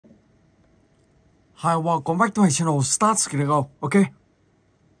Hi, welcome back to my channel. Start screen go. Okay.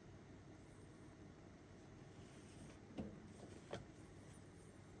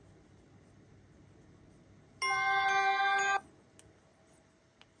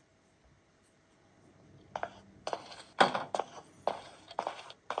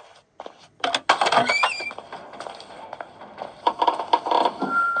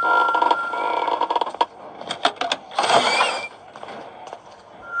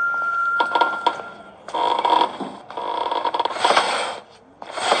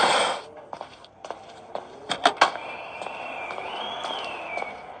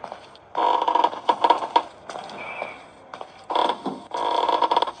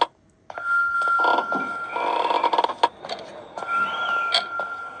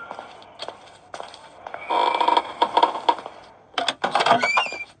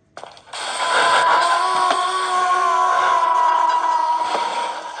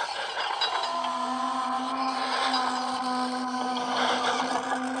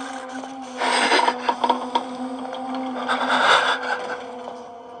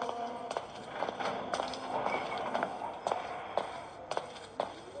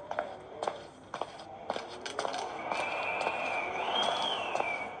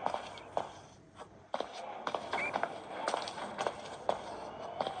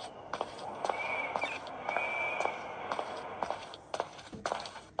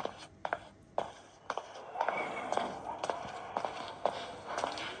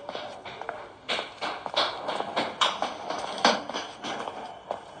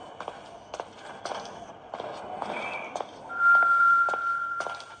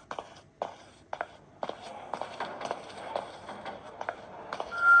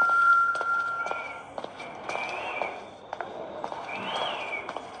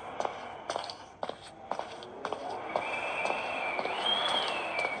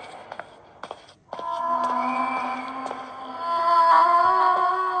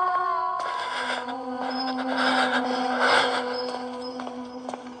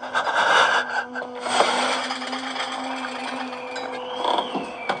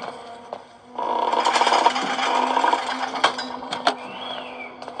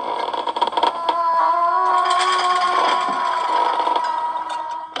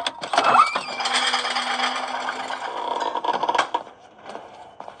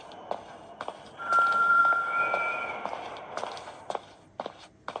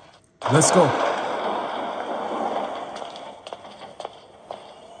 Let's go.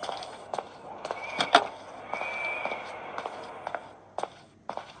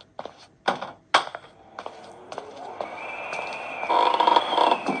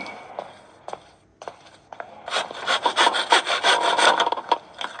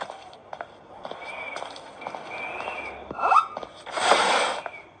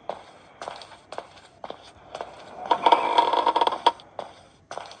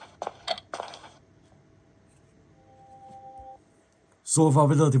 Rồi và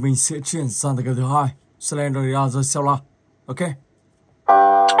bây giờ thì mình sẽ chuyển sang tựa game thứ hai, Slendrina The Cellar. Ok.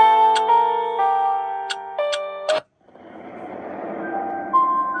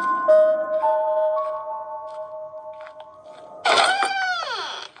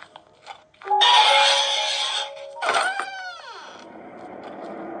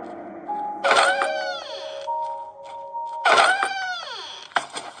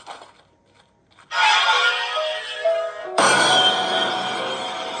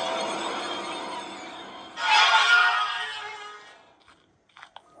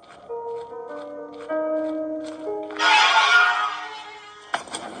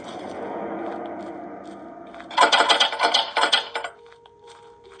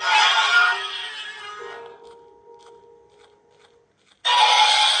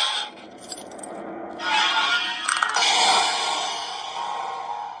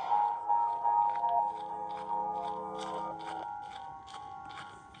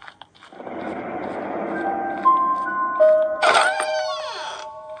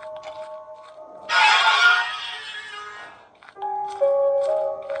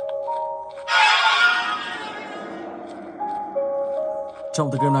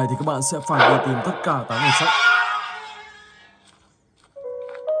 Trong tựa game này thì các bạn sẽ phải đi tìm tất cả 8 quyển sách.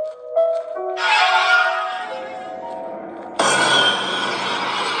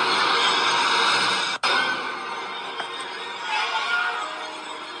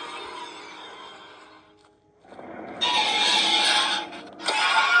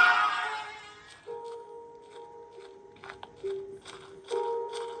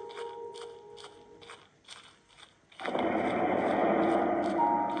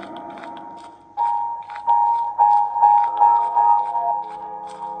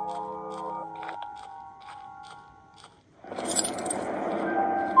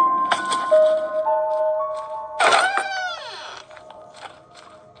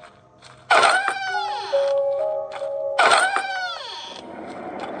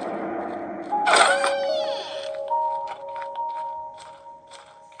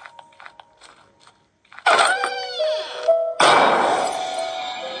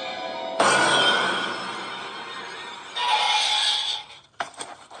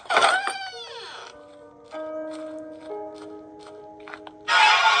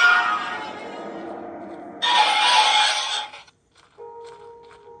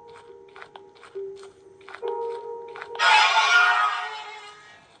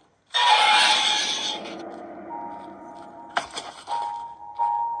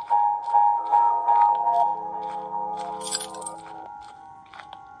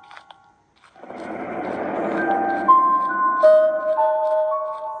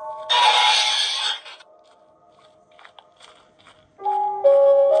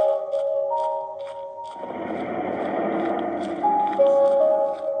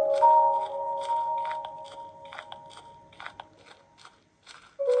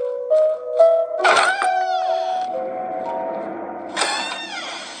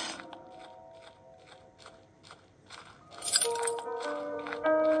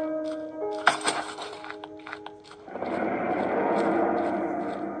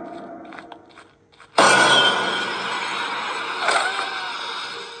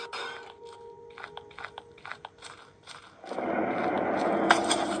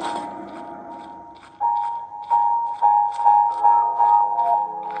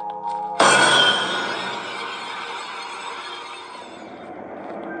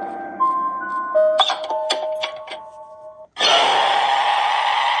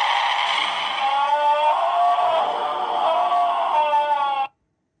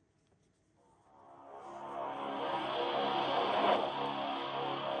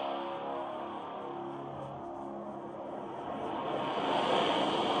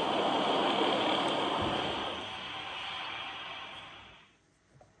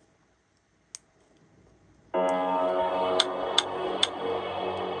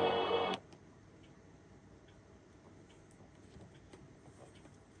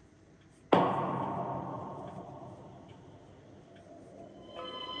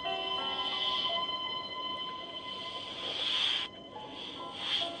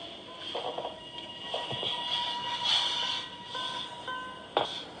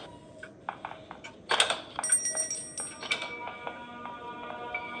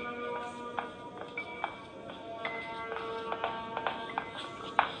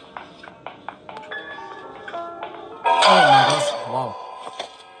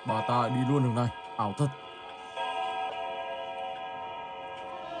 đi luôn đường này, ảo thật.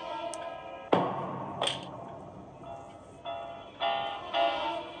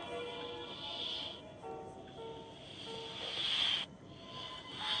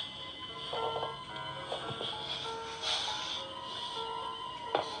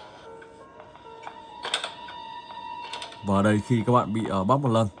 Và ở đây khi các bạn bị bắt một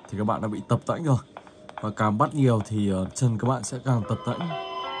lần thì các bạn đã bị tập tễnh rồi. Và càng bắt nhiều thì chân các bạn sẽ càng tập tễnh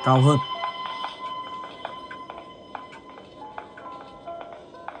cao hơn.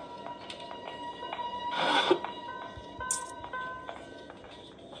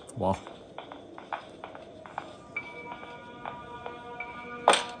 Wow.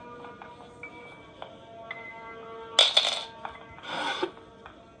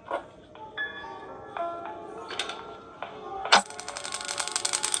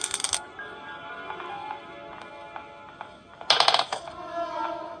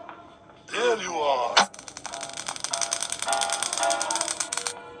 There you are.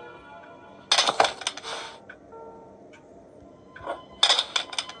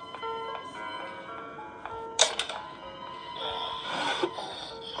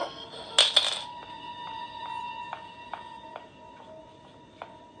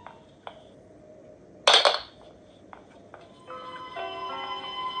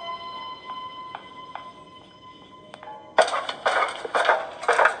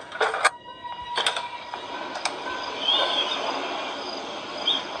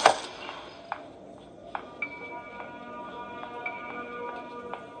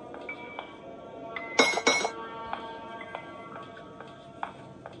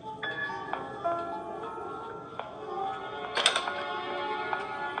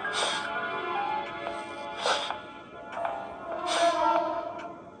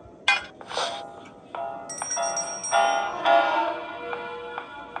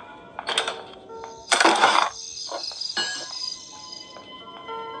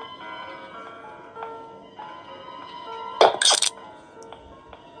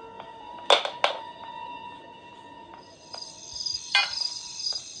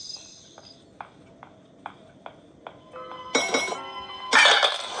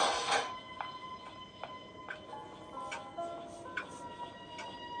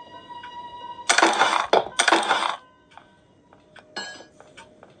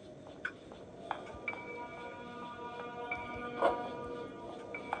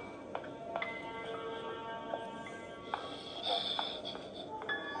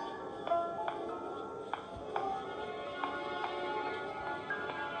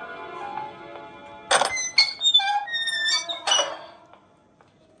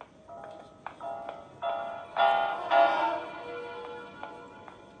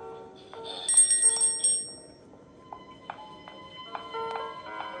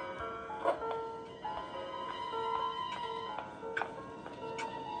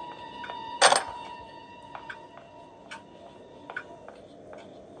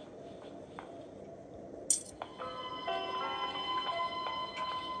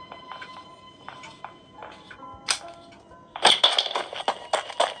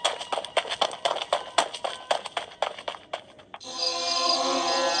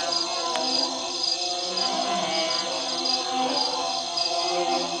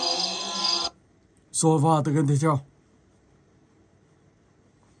 Rồi vào tựa game tiếp theo.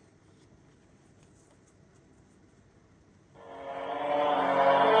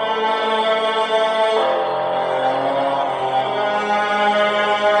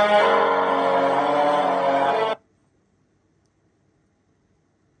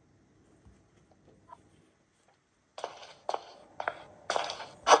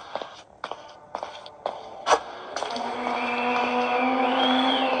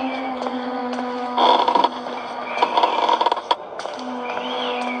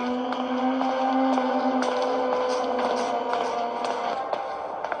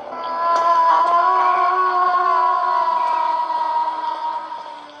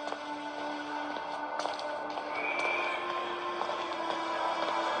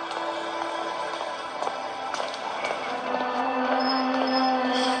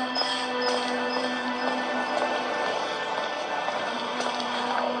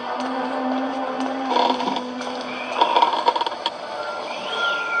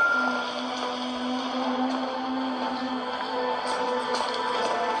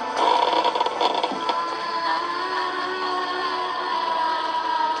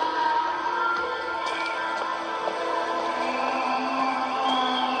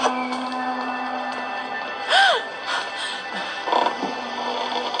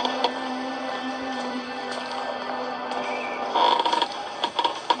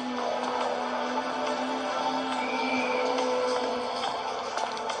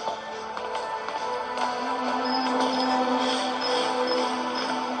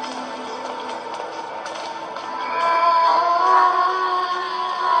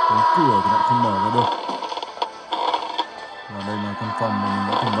 mới được. Và đây là căn phòng mà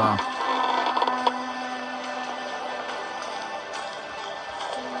mình đã từng vào.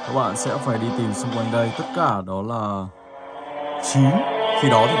 Các bạn sẽ phải đi tìm xung quanh đây. Tất cả đó là 9. Khi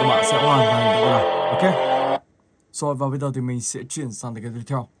đó thì các bạn sẽ hoàn thành được này. Ok. Rồi và bây giờ thì mình sẽ chuyển sang cái tiếp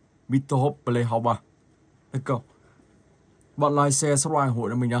theo. Mr. Hope Playhouse 3. Let's go. Bạn like, share, subscribe ủng hộ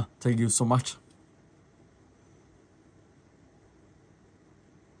cho mình nha. Thank you so much.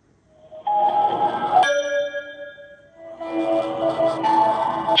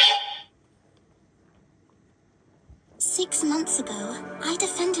 Six months ago, I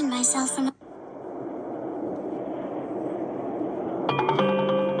defended myself from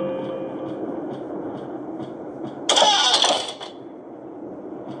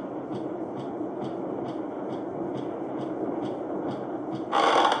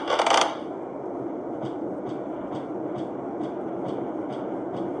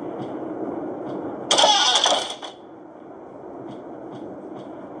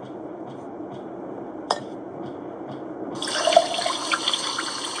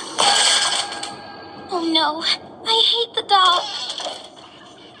Oh no, I hate the dog.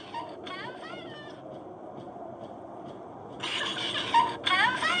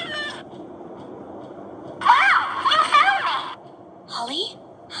 Holly,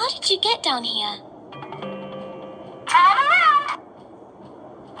 how did you get down here? Turn around.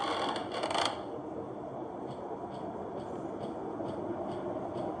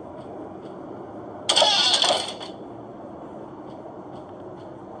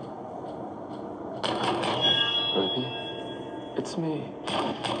 Ruby, it's me.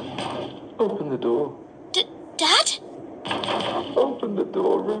 Open the door. Dad? Open the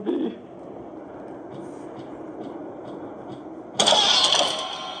door, Ruby.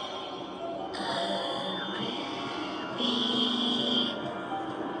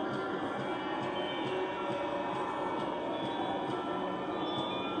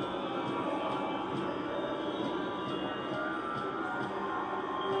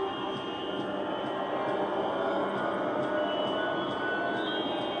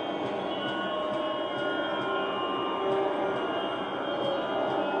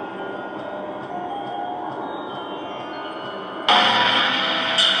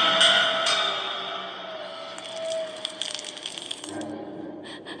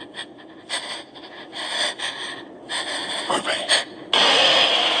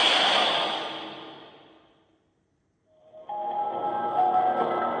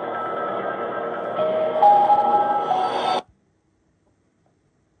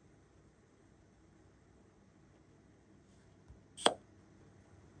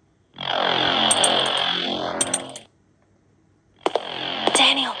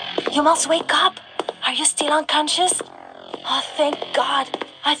 Daniel, you must wake up. Are you still unconscious? Oh, thank God.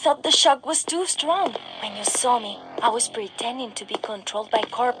 I thought the shock was too strong. When you saw me, I was pretending to be controlled by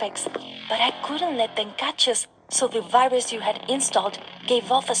Corpex, but I couldn't let them catch us, so the virus you had installed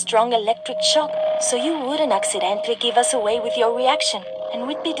gave off a strong electric shock, so you wouldn't accidentally give us away with your reaction, and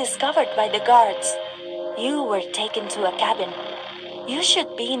we'd be discovered by the guards. You were taken to a cabin. You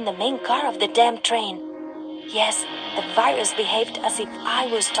should be in the main car of the damn train. Yes, the virus behaved as if I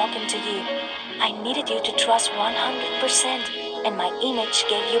was talking to you. I needed you to trust 100%, and my image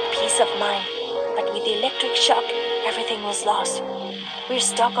gave you peace of mind. But with the electric shock, everything was lost. We're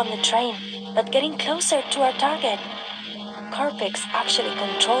stuck on the train, but getting closer to our target. Corpex actually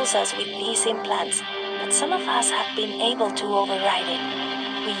controls us with these implants, but some of us have been able to override it.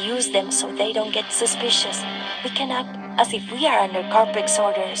 We use them so they don't get suspicious. We can act as if we are under Corpex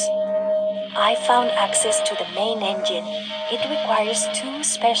orders. I found access to the main engine. It requires 2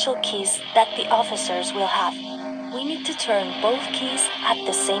 special keys that the officers will have. We need to turn both keys at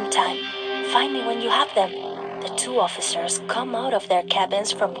the same time. Find me when you have them. The 2 officers come out of their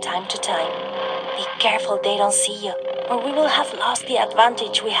cabins from time to time. Be careful they don't see you, or we will have lost the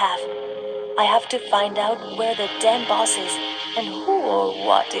advantage we have. I have to find out where the damn boss is, and who or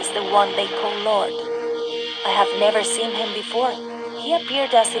what is the one they call Lord. I have never seen him before. He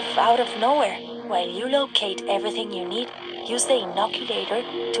appeared as if out of nowhere. While you locate everything you need, use the inoculator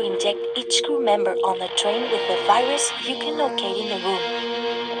to inject each crew member on the train with the virus you can locate in the room.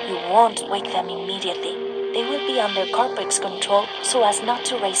 You won't wake them immediately. They will be under Corpex control so as not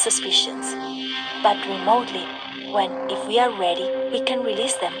to raise suspicions. But remotely, if we are ready, we can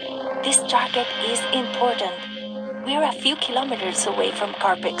release them. This target is important. We're a few kilometers away from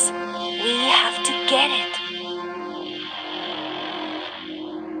Corpex. We have to get it.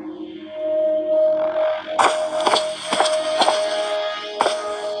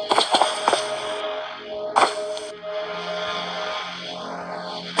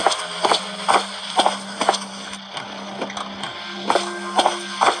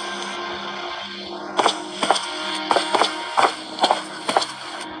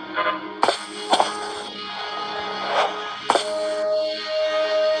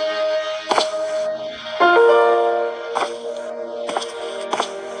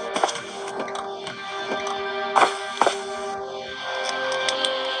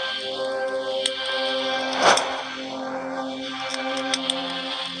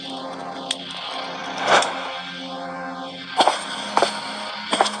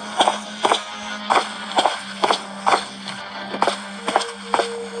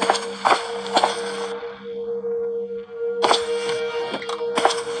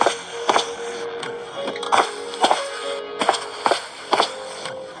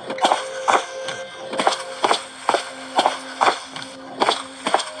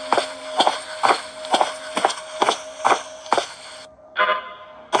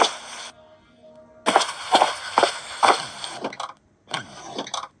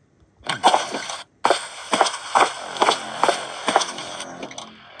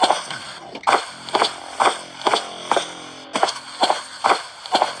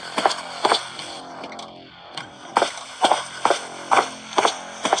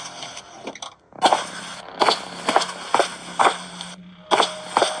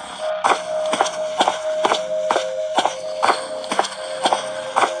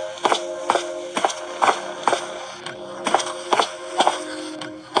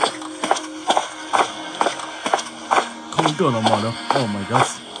 cánh cửa nào mở được. Oh my god.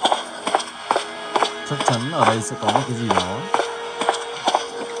 Chắc chắn ở đây sẽ có một cái gì đó.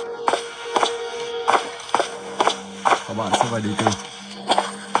 Các bạn sẽ phải đi tìm.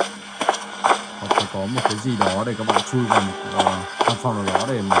 Hoặc phải có một cái gì đó để các bạn chui vào một căn phòng nào đó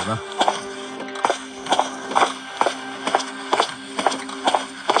để mở ra.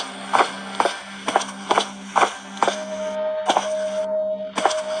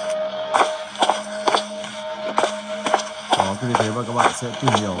 Đó, vì thế và các bạn sẽ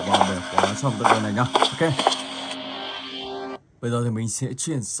tìm hiểu và để khóa trong tựa game này nhá. Ok. Bây giờ thì mình sẽ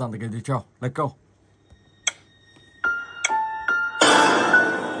chuyển sang cái tiếp theo. Let's go.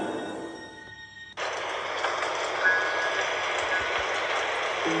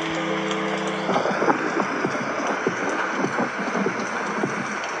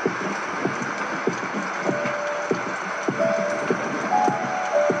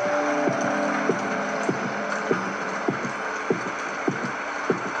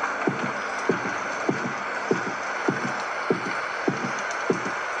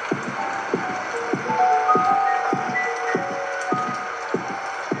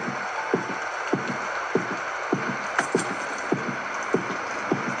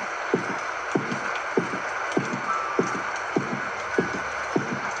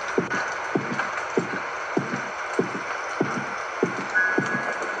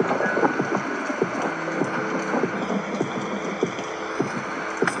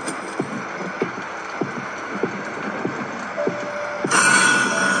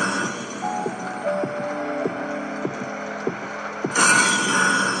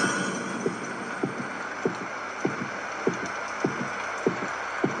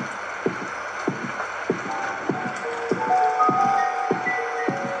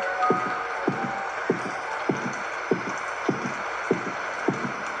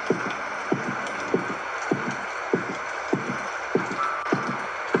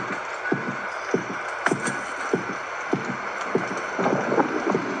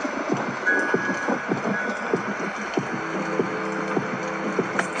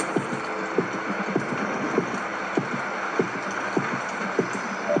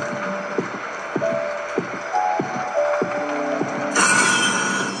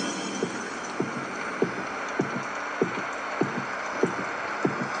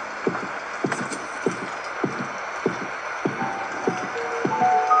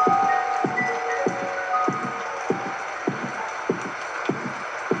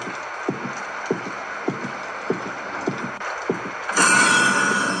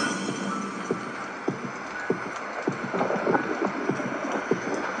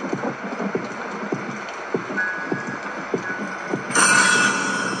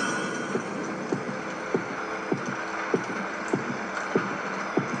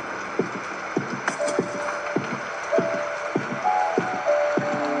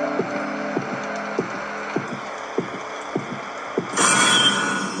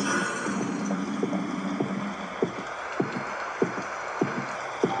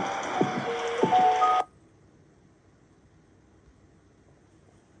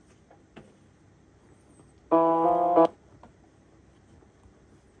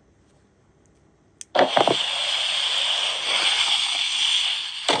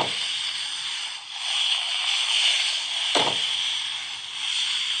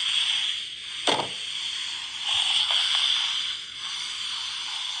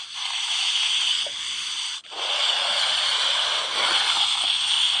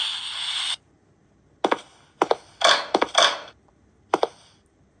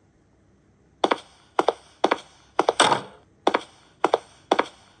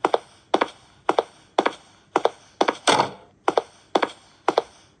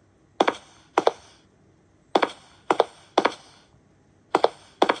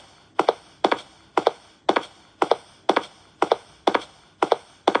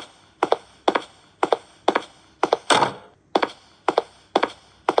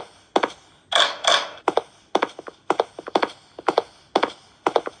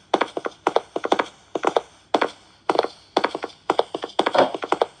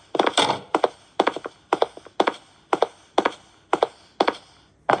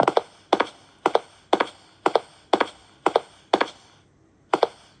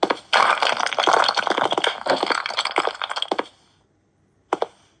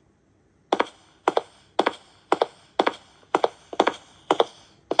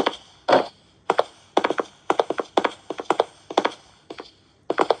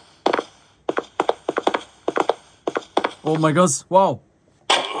 Oh my god, wow.